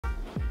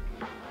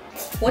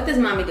What does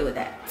mommy do with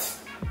that?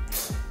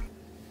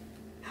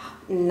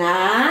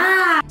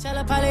 Nah. Tell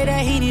a pilot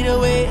that he need a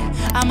wait.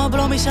 I'ma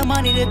blow me some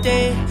money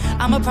today.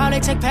 I'ma probably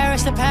take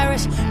Paris to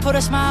Paris. Put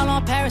a smile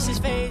on Paris's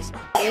face.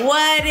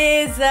 What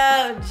is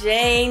up,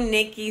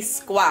 JNICKY'S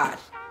squad?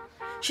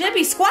 Should it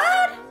be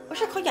squad? Or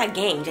should I call y'all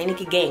gang?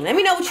 JNICKY gang. Let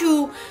me know what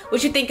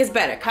you think is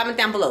better. Comment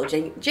down below.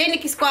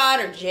 JNICKY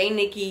squad or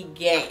JNICKY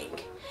gang?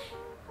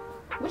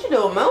 What you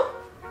doing, Mo?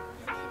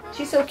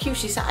 She's so cute.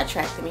 She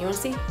sidetracked me. You wanna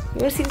see? You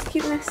wanna see this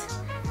cuteness?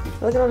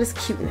 Look at all this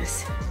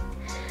cuteness.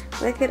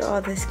 Look at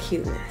all this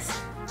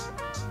cuteness.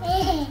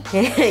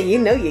 You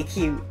know you're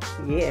cute.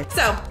 Yeah.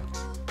 So,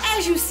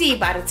 as you see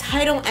by the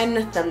title and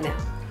the thumbnail,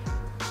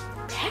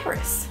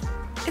 Paris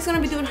is gonna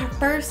be doing her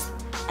first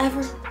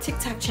ever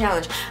TikTok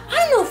challenge. I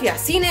don't know if y'all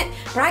seen it,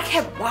 but I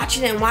kept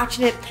watching it and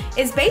watching it.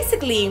 It's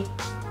basically,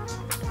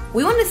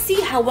 we want to see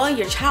how well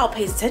your child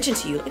pays attention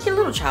to you. Like your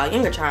little child,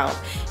 younger child.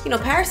 You know,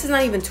 Paris is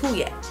not even 2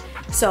 yet.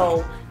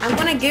 So I'm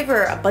gonna give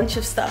her a bunch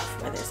of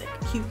stuff, whether it's like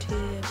a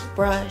Q-tip,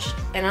 brush,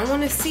 and I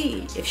wanna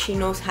see if she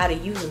knows how to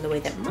use them the way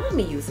that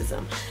mommy uses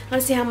them. I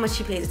wanna see how much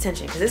she pays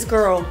attention, because this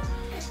girl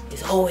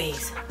is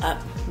always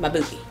up my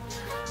booty.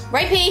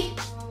 Right, P?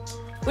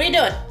 What are you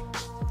doing?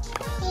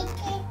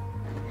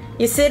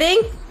 You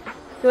sitting?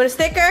 You want a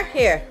sticker?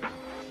 Here.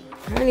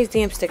 Where are these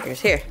damn stickers?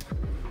 Here.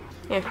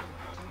 Here.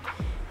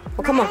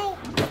 Well, come on.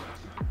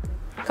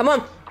 Come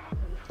on.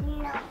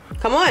 No.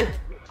 Come on.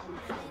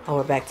 Oh,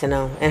 we're back to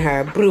no. And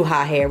her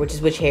bruja hair, which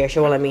is which hair? She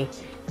won't let me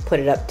put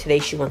it up. Today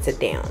she wants it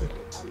down.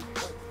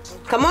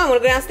 Come on,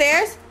 wanna go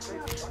downstairs?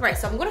 Right,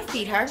 so I'm gonna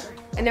feed her,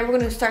 and then we're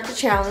gonna start the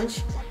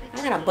challenge.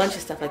 I got a bunch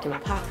of stuff like in my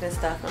pocket and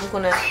stuff.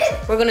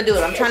 We're gonna do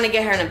it. I'm trying to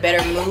get her in a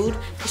better mood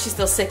because she's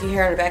still sick. You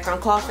hear her in the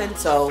background coughing,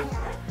 so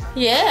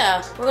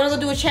yeah, we're gonna go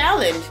do a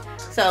challenge.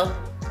 So,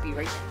 be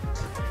right back.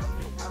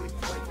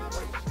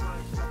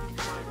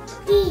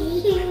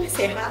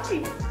 Say hi.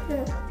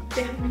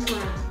 Say hi.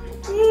 No.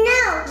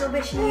 No,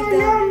 but she needs no.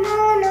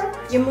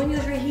 Your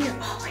moño's right here.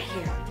 Oh, right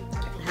here.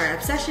 Her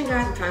obsession,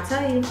 guys. I'm trying to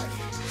tell you.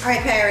 All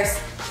right, Paris.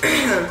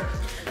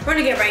 We're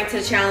gonna get right into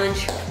the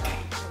challenge,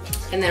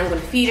 and then I'm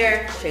gonna feed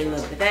her, show you a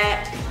little bit of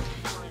that,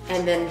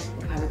 and then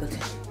we'll probably go to.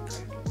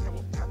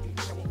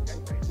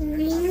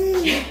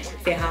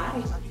 Say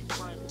hi.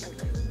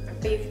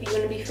 Are you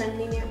gonna be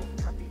friendly now?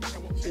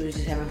 She was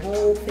just having a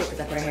whole fit because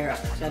I put her hair up,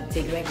 so I have to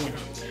take it back now.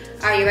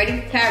 All right, you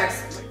ready,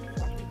 Paris?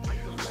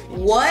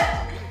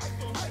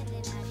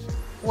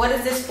 What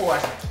is this for?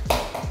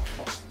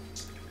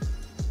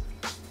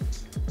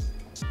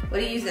 What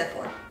do you use that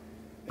for?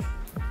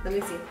 Let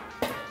me see.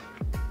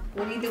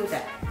 What do you do with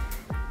that?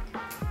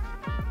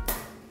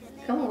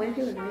 Come on, what do you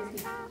do with it? Let me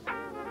see.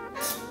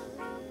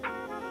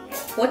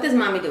 What does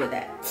mommy do with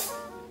that?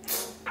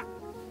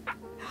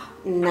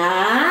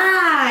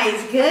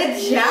 Nice, good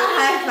job,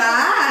 high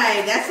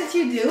five. That's what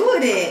you do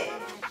with it.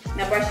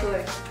 Now brush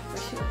yours.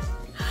 Brush yours.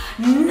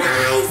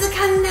 Nice, look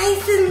how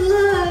nice it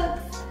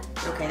looks.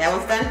 Okay, that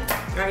one's done.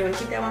 All right, you wanna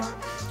keep that one?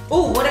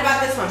 Ooh, what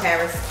about this one,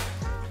 Paris?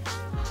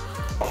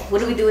 What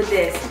do we do with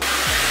this?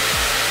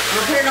 I'm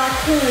gonna put it on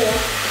cool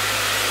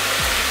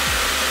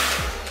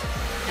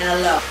and a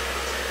low.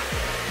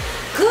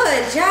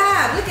 Good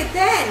job, look at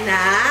that,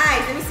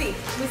 nice. Let me see,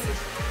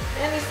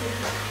 let me see.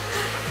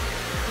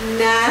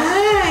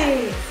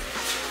 Nice.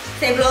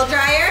 Say blow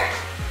dryer.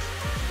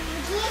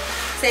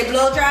 Say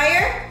blow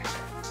dryer.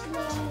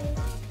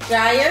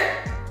 Dryer.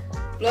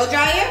 Blow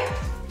dryer.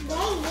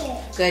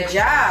 Good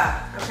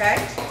job. Okay.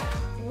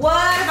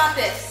 What about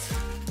this?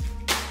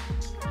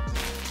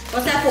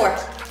 What's that for?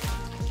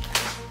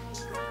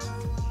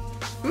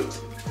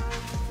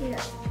 No.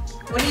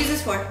 What do you use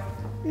this for?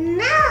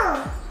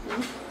 No.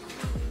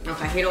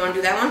 Okay, you don't want to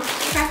do that one?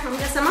 Okay, I'm gonna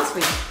get something else for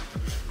you.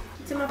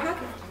 It's in my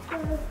pocket.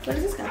 What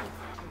is this guy?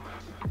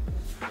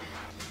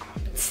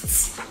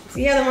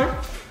 See the other one?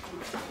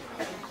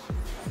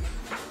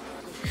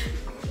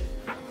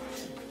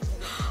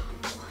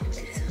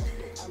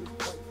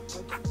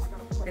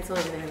 It's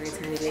only gonna be a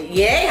tiny bit.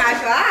 Yay, high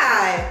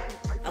five!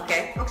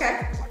 Okay, okay.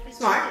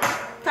 Smart.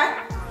 Okay.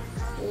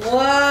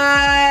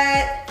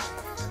 What?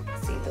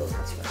 Let's see those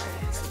ones first.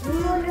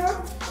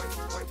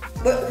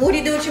 What do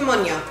you do with your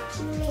moño?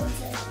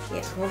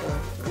 Yeah, hold on.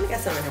 Let me get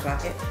some in her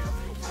pocket.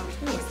 Let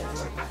me get some in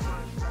her pocket.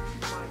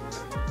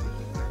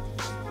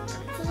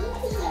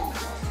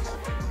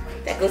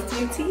 That goes to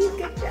your teeth.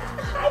 Good job.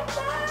 High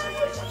five.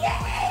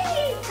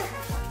 Yay!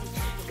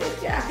 Good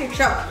job. Here,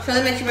 show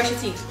them that you brush your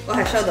teeth. Go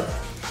ahead, show them.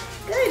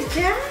 Good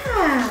job.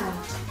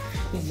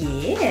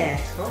 Yeah.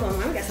 Hold on,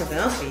 I got something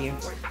else for you.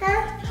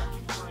 Huh?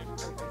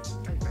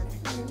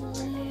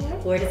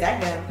 Where does that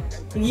go?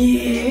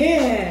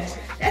 Yeah.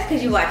 That's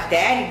because you watch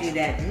Daddy do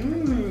that.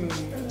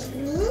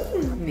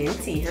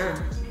 Minty, huh?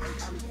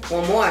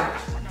 One more.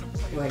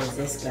 Where does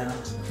this go?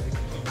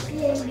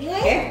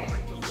 Here.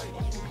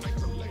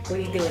 What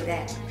do you do with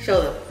that?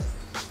 Show them.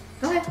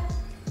 Go ahead.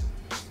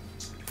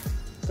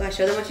 Go ahead,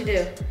 show them what you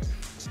do.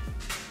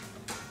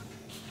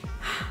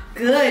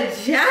 Good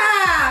job!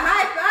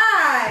 High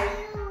five!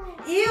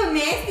 Ew,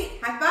 nasty.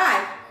 High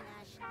five.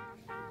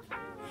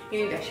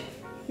 Give me that shit.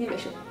 me make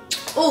sure.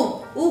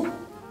 Ooh, ooh.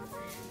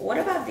 What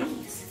about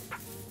these?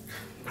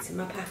 It's in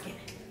my pocket.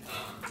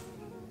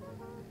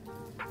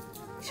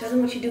 Show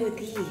them what you do with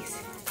these.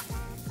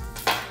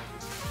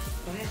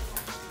 What?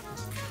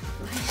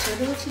 Show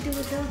them what you do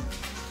with them.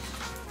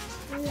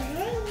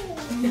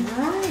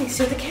 Nice.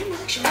 Show the camera.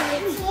 Show the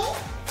camera.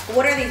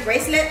 What are these,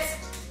 bracelets?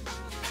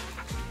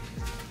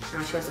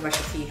 Oh, she wants to brush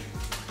her teeth.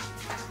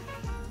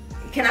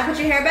 Can I put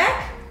your hair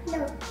back?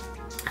 No.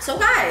 So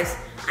guys,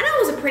 I know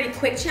it was a pretty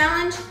quick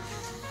challenge,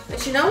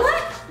 but you know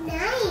what?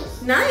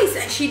 Nice.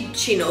 Nice.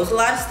 She knows a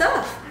lot of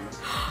stuff.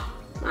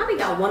 Mommy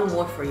got one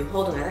more for you.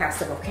 Hold on, I gotta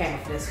step off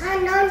camera for this.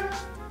 Hold on.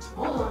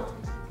 Hold on.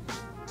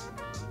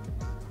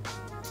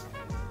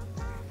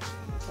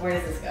 Where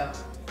does this go?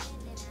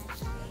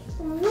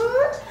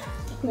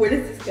 Where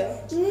does this go?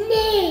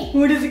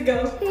 Where does it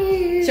go?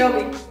 Show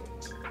me.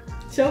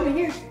 Show me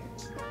here.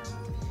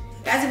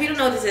 Guys, if you don't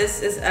know what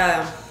this is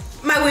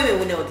my women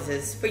would know what this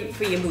is for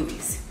your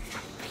movies.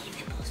 For your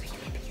nipples, for your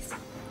nippies.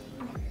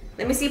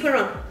 Let me see, put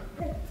it on.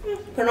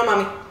 Put it on,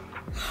 mommy.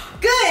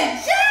 Good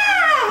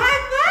job!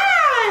 High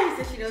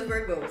five! So she knows where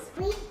it goes.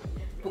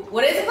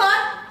 What is it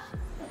called?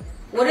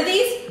 What are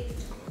these?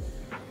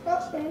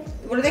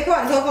 What are they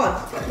called? It's all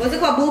called. What's it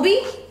called? Booby?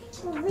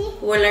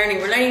 We're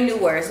learning new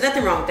words.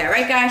 Nothing wrong with that,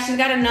 right guys? She's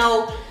gotta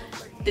know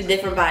the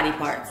different body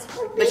parts.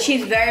 But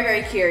she's very,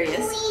 very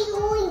curious.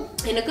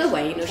 In a good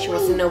way, you know, she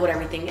wants to know what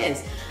everything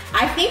is.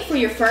 I think for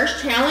your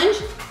first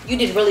challenge, you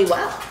did really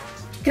well.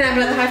 Can I have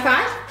another high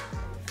five?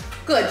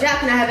 Good job.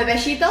 Can I have a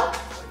besito?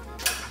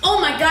 Oh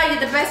my God, you're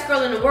the best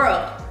girl in the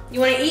world. You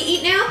wanna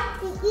eat now?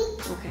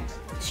 Okay.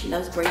 She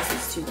loves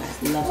bracelets too,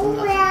 guys.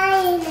 Loves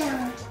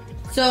them.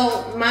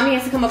 So, mommy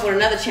has to come up with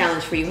another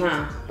challenge for you,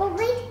 huh?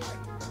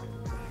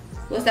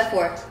 What's that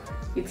for?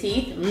 Your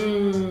teeth?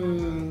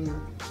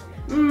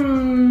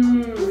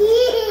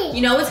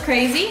 You know what's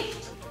crazy?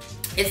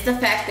 It's the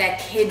fact that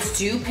kids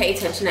do pay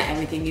attention to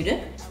everything you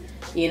do.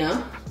 You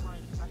know?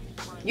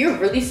 You're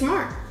really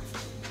smart.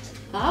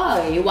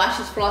 Oh, you watch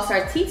us floss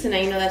our teeth, and now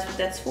you know that's what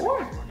that's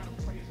for.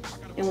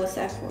 And what's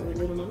that for,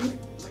 little mommy?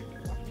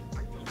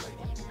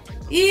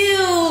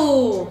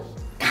 Ew!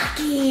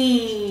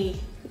 Cocky!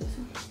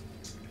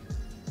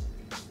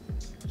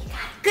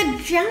 Good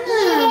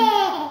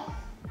job!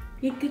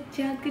 Yeah, good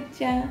job, good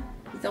job.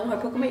 Don't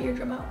want her poke my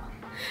eardrum out.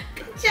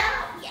 Good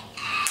job!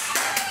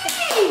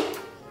 Yay!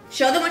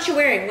 Show them what you're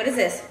wearing. What is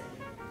this?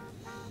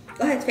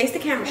 Go ahead, face the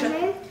camera. Show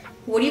them.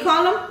 What do you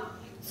call them?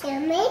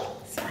 Spider-Man.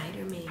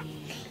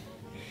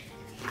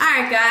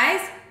 Alright,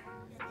 guys.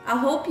 I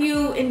hope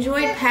you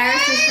enjoyed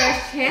Paris'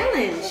 first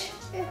challenge.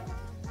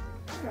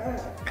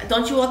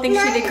 Don't you all think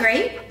she did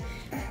great?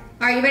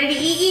 Alright, you ready to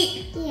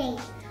eat? Yeah.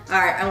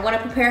 Alright, I'm gonna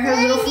prepare her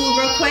little food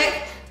real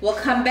quick. We'll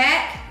come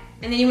back.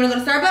 And then you wanna go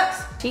to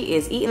Starbucks? She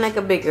is eating like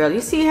a big girl. You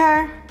see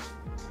her?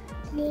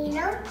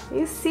 Nina?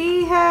 You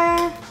see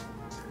her?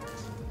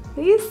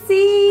 You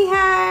see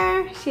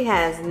her? She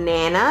has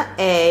Nana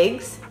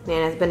eggs.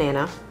 Nana's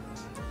banana.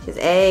 She has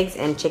eggs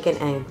and chicken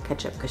and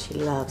ketchup because she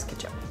loves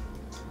ketchup.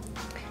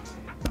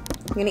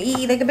 You gonna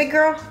eat like a big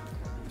girl?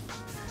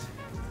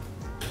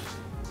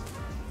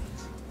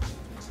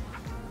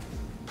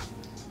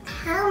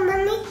 How,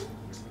 Mommy?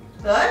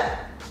 Good?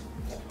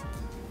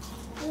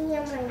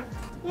 Yummy.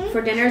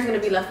 For dinner is gonna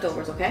be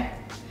leftovers, okay?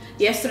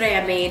 Yesterday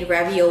I made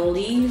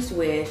raviolis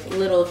with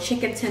little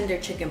chicken tender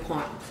chicken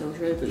parm. So it was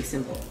really, really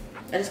simple.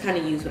 I just kind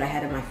of used what I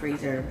had in my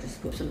freezer and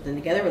just put something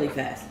together really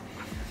fast.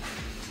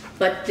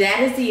 But that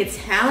is the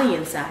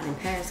Italian side in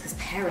Paris because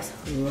Paris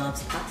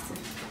loves pasta.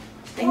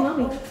 Hey,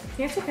 mommy.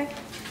 Here, it's okay.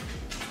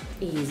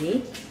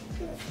 Easy.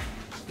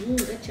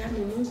 Good job,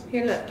 Mumu.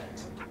 Here, look.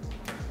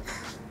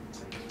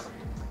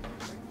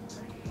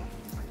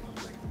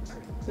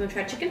 You wanna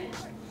try chicken?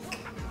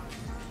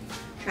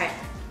 Try it.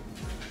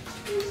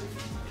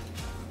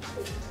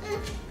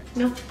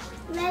 No?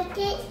 Like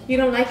it? You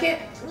don't like it?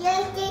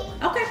 Like it?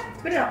 Okay,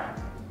 spit it out.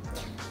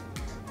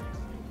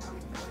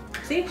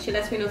 See, she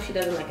lets me know if she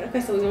doesn't like it.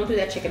 Okay, so we won't do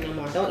that chicken no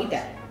more. Don't eat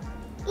that.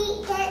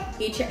 Eat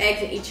that. Eat your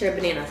eggs and eat your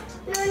bananas.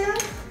 No, no.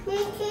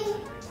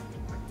 Chicken.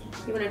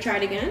 You wanna try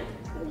it again?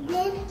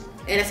 Then.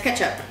 And it's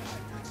ketchup.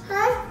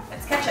 Huh?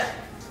 It's ketchup.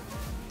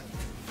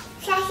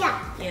 Shasha.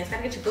 Yeah, it's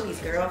gotta get your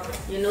boogies, girl.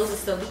 Your nose is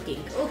still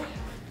leaking. Oh,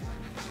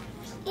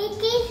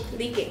 Eating.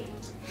 leaking.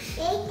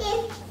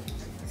 Eating.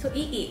 So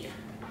eat.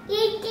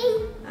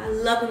 Eating. I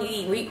love when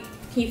you eat.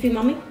 Can you feed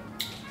mommy?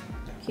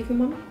 Can you feed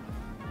mommy?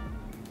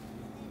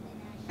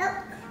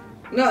 Oh.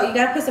 No, you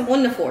gotta put some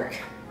on the fork.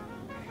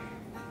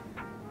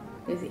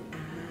 Is it?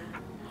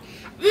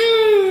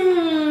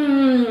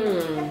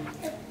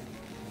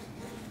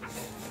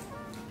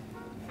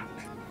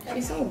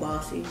 She's so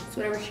bossy. It's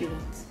whatever she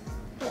wants.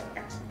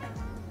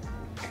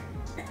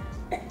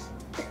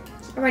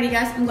 Alrighty,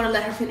 guys. I'm gonna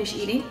let her finish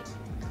eating.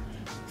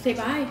 Say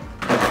bye.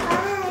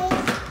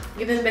 Bye.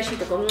 Give him a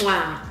besito. Go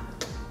mwah.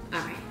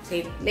 Alright.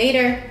 Say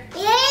later.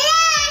 Yeah.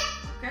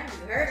 Okay,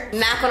 you heard her.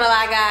 Not gonna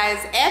lie,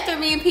 guys. After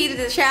me and Pete did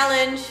the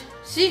challenge,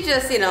 she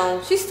just, you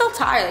know, she's still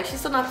tired. Like, she's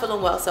still not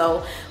feeling well.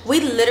 So we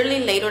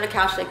literally laid on the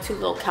couch like 2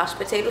 little couch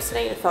potatoes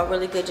today. It felt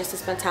really good just to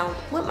spend time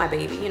with my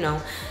baby, you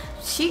know.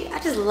 I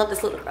just love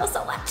this little girl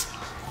so much.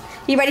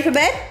 You ready for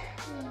bed?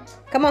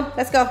 Come on,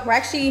 let's go. We're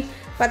actually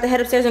about to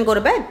head upstairs and go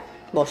to bed.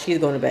 Well, she's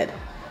going to bed.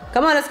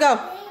 Come on, let's go.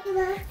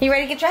 You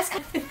ready to get dressed?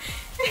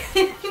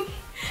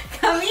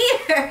 Come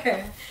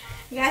here.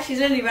 Yeah, she's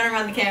ready to run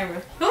around the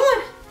camera. Come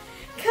on.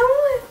 Come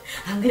on.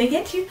 I'm gonna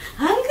get you.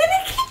 I'm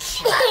gonna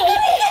get you.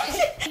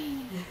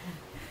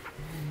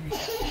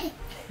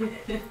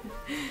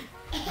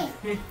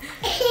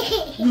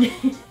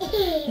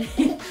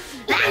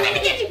 I'm gonna get you. I'm gonna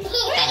get you.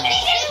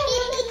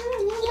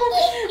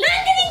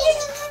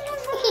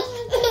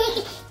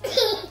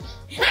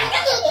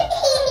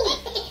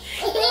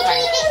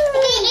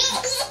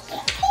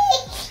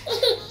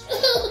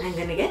 I'm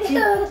gonna get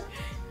you.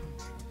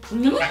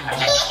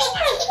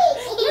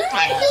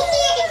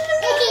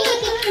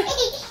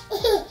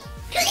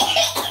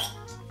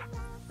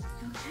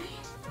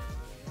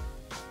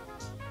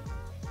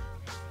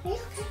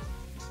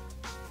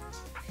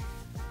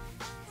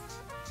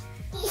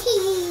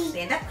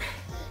 Stand up.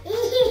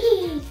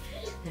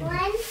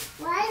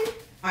 One.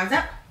 Arms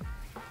up.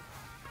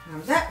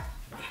 Arms up.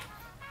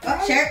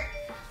 Oh, shirt.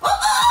 Oh,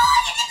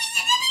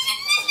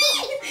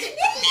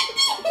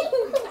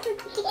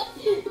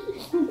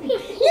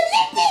 you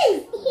licked me.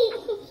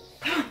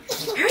 Come on,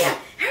 hurry up,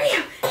 hurry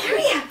up,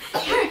 hurry up,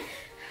 hurry.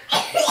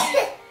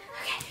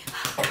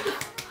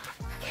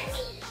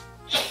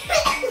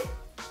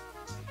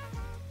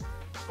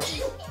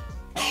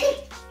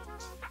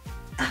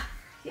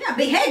 Yeah,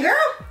 big head, girl.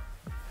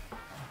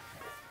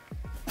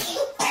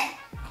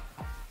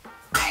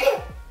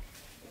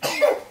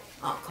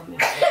 Oh, come here.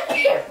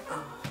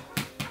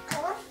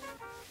 Oh.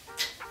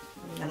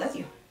 I love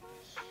you.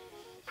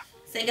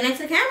 Say goodnight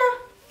to the camera.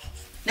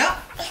 No.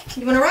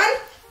 You wanna run?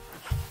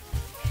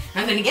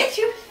 I'm gonna get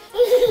you.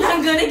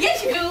 I'm gonna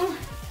get you.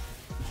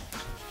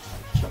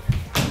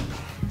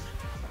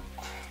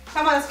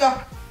 Come on, let's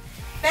go.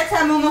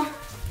 Bedtime, Mama.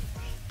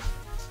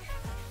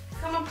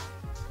 Come on.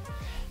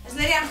 Let's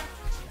lay down.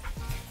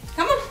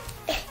 Come on.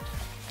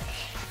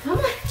 Come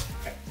on.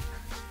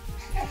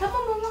 Come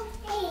on, Mama.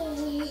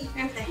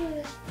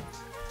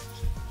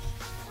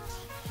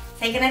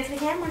 Say goodnight to the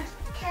camera.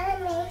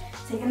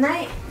 Say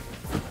goodnight.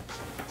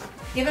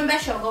 Give him a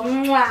best show. Go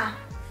mwah.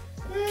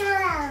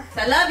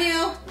 So I love you.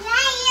 All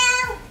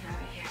right,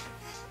 here.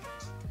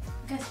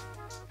 Good.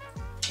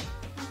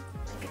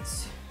 Okay.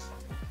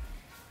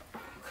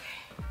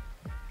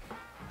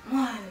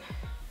 1,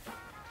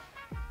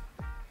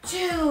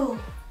 2.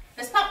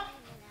 Let's pop.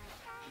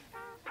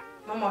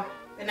 One more.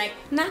 Good night.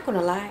 Not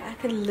gonna lie, I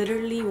could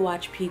literally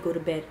watch P go to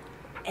bed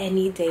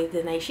any day of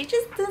the night. She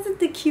just does it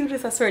the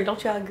cutest, I swear.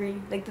 Don't y'all agree?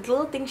 Like the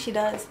little things she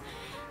does,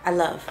 I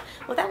love.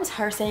 Well, that was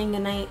her saying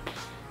goodnight.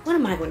 What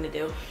am I going to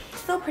do?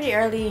 It's still pretty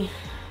early.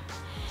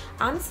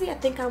 Honestly, I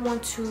think I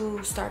want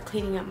to start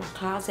cleaning up my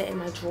closet and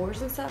my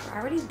drawers and stuff. I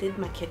already did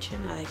my kitchen.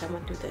 I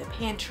went through the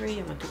pantry,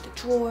 I went through the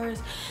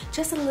drawers.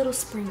 Just a little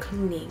spring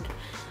cleaning.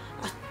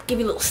 I'll give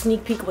you a little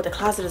sneak peek of what the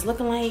closet is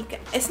looking like.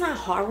 It's not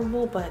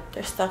horrible, but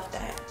there's stuff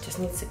that just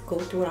needs to go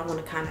through, and I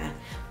want to kind of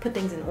put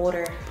things in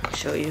order. I'll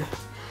show you.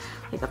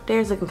 Like up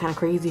there's looking kind of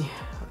crazy.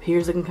 Up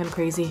here's looking kind of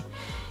crazy.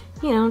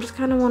 You know, just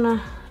kind of want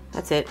to,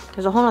 that's it.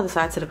 There's a whole other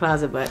side to the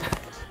closet, but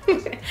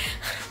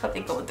I'll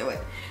think going through it.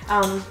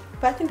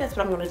 But I think that's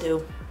what I'm gonna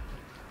do.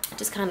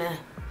 Just kind of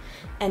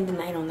end the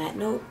night on that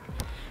note.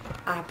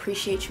 I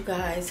appreciate you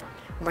guys.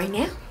 Right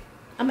now,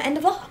 I'm gonna end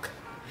the vlog.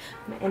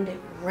 I'm gonna end it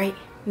right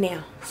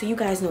now, so you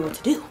guys know what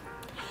to do.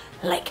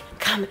 Like,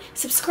 comment,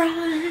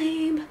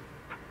 subscribe,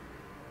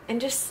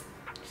 and just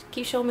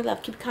keep showing me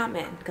love. Keep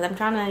commenting, because I'm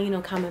trying to, you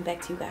know, comment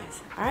back to you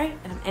guys. All right,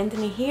 and I'm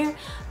ending it here,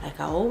 like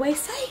I always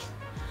say.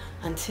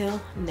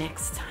 Until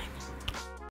next time.